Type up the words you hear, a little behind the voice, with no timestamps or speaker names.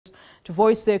to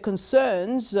voice their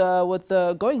concerns with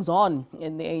the goings-on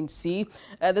in the ANC.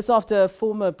 This after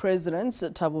former presidents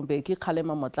Thabo Mbeki,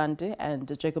 Kgalema Motlanthe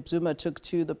and Jacob Zuma took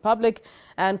to the public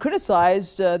and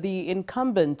criticized the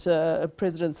incumbent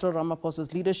President Cyril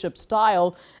Ramaphosa's leadership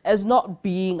style as not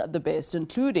being the best,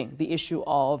 including the issue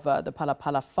of the Phala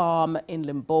Phala farm in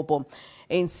Limpopo.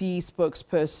 ANC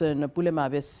Spokesperson Pule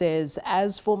Mabe says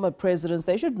as former presidents,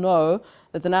 they should know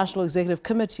that the National Executive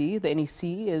Committee, the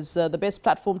NEC, is the best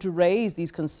platform to raise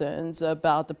these concerns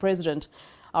about the president.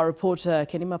 Our reporter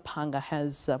Canny Maphanga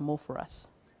has more for us.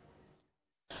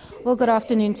 Well, good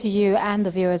afternoon to you and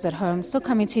the viewers at home. Still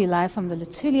coming to you live from the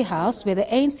Luthuli House, where the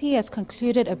ANC has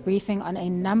concluded a briefing on a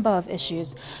number of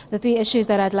issues. The three issues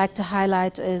that I'd like to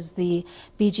highlight is the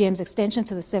BGM's extension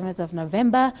to the 7th of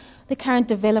November, the current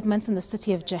developments in the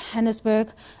city of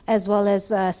Johannesburg, as well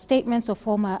as statements or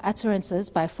former utterances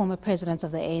by former presidents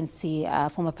of the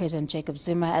ANC, former President Jacob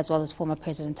Zuma, as well as former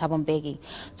President Thabo Mbeki.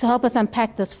 To help us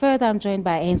unpack this further, I'm joined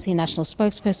by ANC National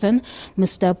Spokesperson,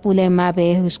 Mr. Pule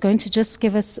Mabe, who's going to just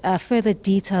give us further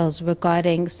details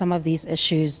regarding some of these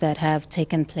issues that have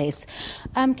taken place.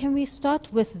 Can we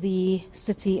start with the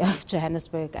city of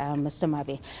Johannesburg, Mr.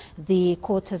 Mabe? The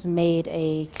court has made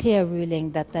a clear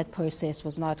ruling that that process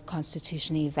was not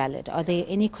constitutionally valid. Are there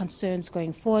any concerns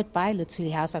going forward by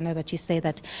Luthuli House? I know that you say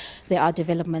that there are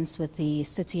developments with the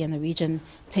city and the region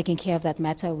taking care of that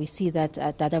matter. We see that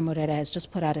Dada Morera has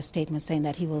just put out a statement saying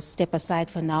that he will step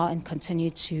aside for now and continue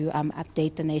to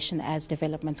update the nation as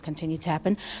developments continue to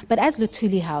happen. But as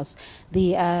Luthuli House,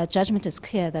 the judgment is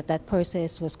clear that that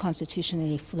process was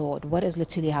constitutionally flawed. What is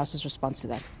Luthuli House's response to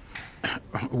that?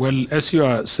 Well, as you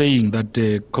are saying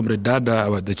that Comrade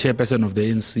Dada, the chairperson of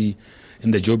the ANC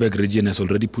in the Joburg region, has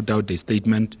already put out a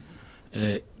statement,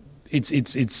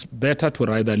 it's better to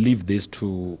rather leave this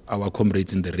to our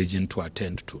comrades in the region to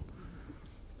attend to.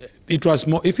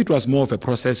 If it was more of a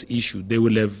process issue, they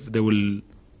will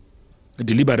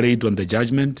deliberate on the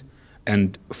judgment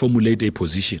and formulate a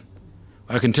position.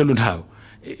 I can tell you now,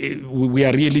 we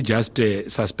are really just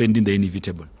suspending the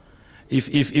inevitable.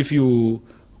 If you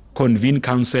convene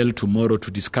council tomorrow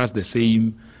to discuss the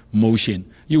same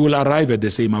motion, you will arrive at the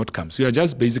same outcomes. You are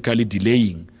just basically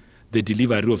delaying the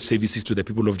delivery of services to the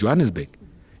people of Johannesburg.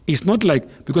 It's not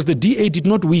like, because the DA did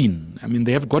not win. I mean,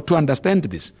 they have got to understand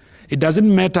this. It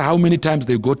doesn't matter how many times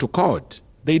they go to court.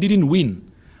 They didn't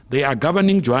win. They are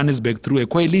governing Johannesburg through a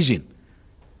coalition.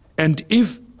 And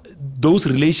if those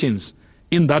relations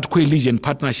in that coalition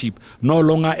partnership no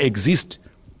longer exist,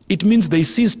 it means they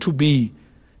cease to be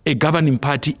a governing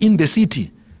party in the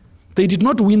city. They did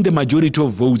not win the majority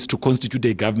of votes to constitute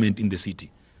a government in the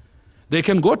city. They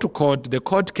can go to court. The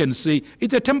court can say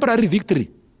it's a temporary victory.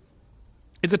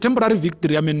 It's a temporary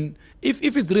victory. I mean, if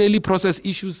it's really process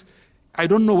issues, I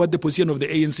don't know what the position of the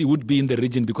ANC would be in the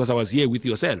region, because I was here with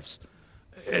yourselves.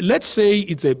 Let's say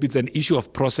it's an issue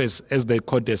of process, as the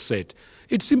court has said.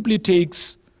 It simply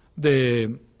takes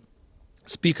the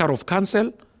Speaker of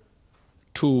Council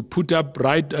to put up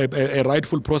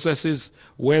rightful processes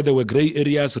where there were grey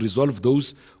areas, resolve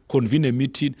those, convene a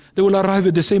meeting. They will arrive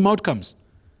at the same outcomes.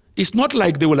 It's not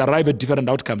like they will arrive at different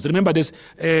outcomes. Remember, this,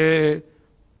 the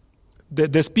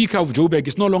Speaker of Joburg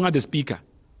is no longer the Speaker.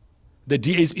 The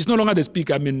DA is no longer the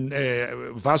Speaker. I mean,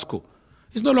 Vasco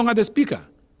is no longer the Speaker.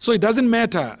 So it doesn't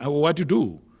matter what you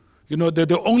do. You know,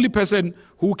 the only person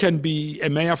who can be a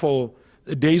mayor for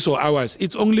days or hours,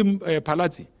 it's only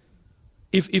Palazzi.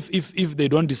 If they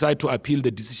don't decide to appeal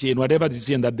the decision, whatever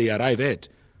decision that they arrive at.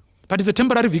 But it's a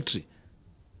temporary victory.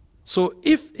 So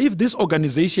if this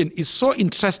organization is so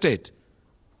interested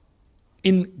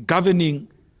in governing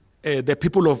the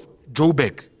people of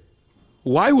Joburg,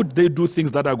 why would they do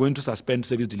things that are going to suspend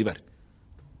service delivery?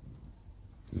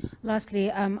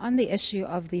 Lastly, on the issue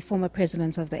of the former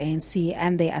presidents of the ANC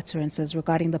and their utterances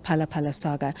regarding the Phala Phala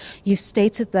saga, you've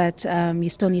stated that you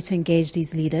still need to engage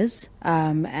these leaders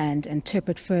and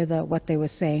interpret further what they were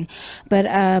saying. But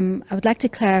I would like to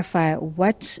clarify,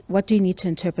 what do you need to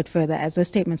interpret further, as those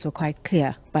statements were quite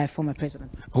clear by former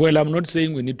presidents? Well, I'm not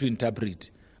saying we need to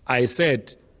interpret. I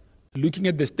said, looking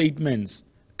at the statements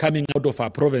coming out of our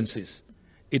provinces,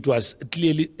 it was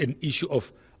clearly an issue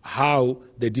of how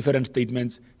the different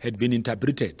statements had been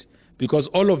interpreted, because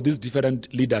all of these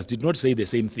different leaders did not say the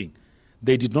same thing.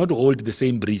 They did not hold the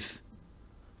same brief.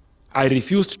 I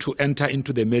refused to enter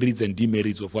into the merits and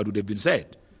demerits of what would have been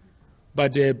said.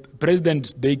 But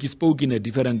President Mbeki spoke in a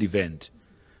different event.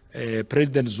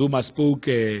 President Zuma spoke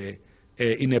in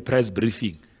a press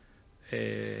briefing.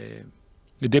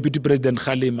 The Deputy President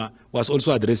Kgalema was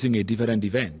also addressing a different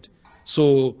event.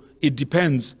 So it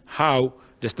depends how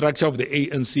the structure of the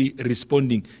ANC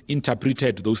responding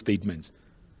interpreted those statements.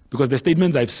 because the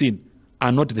statements I've seen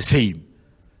are not the same.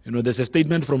 You know, there's a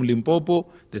statement from Limpopo,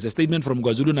 there's a statement from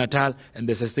KwaZulu-Natal, and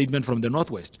there's a statement from the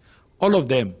Northwest. All of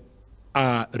them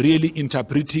are really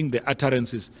interpreting the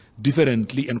utterances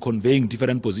differently and conveying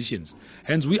different positions.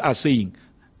 Hence, we are saying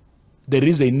there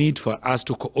is a need for us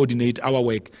to coordinate our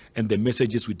work and the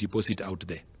messages we deposit out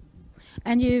there.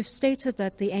 And you've stated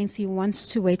that the ANC wants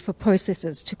to wait for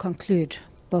processes to conclude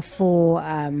before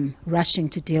rushing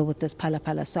to deal with this Phala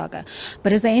Phala saga.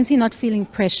 But is the ANC not feeling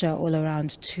pressure all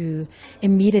around to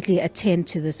immediately attend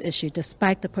to this issue,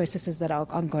 despite the processes that are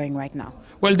ongoing right now?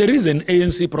 Well, there is an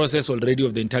ANC process already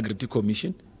of the Integrity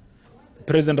Commission.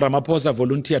 President Ramaphosa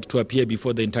volunteered to appear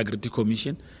before the Integrity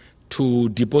Commission to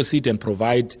deposit and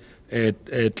provide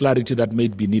clarity that may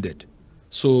be needed.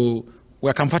 So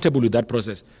we're comfortable with that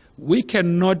process. We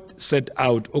cannot set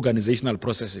out organizational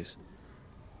processes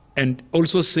and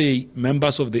also say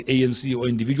members of the ANC or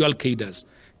individual cadres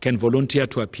can volunteer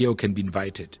to appear or can be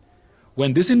invited.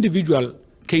 When these individual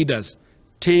cadres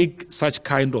take such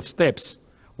kind of steps,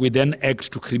 we then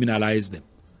act to criminalize them.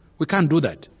 We can't do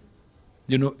that.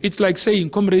 You know, it's like saying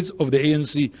comrades of the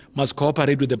ANC must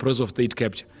cooperate with the process of state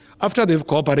capture. After they've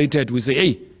cooperated, we say,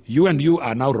 hey, you and you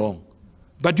are now wrong.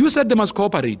 But you said they must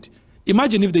cooperate.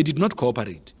 Imagine if they did not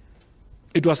cooperate.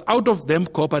 It was out of them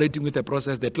cooperating with the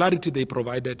process, the clarity they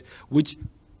provided, which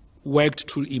worked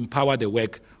to empower the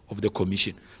work of the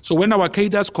commission. So when our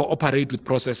cadres cooperate with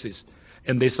processes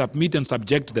and they submit and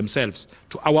subject themselves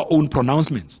to our own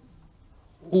pronouncements,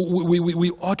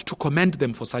 we ought to commend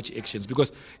them for such actions,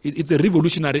 because it's a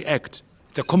revolutionary act.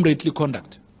 It's a comradely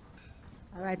conduct.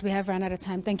 All right, we have run out of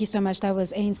time. Thank you so much. That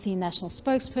was ANC National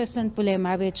Spokesperson Pule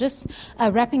Mabe, just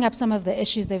wrapping up some of the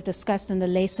issues they've discussed in the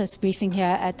latest briefing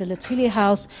here at the Luthuli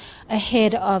House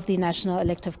ahead of the National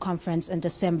Elective Conference in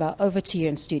December. Over to you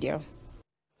in studio.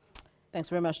 Thanks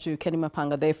very much to Canny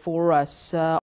Maphanga there for us.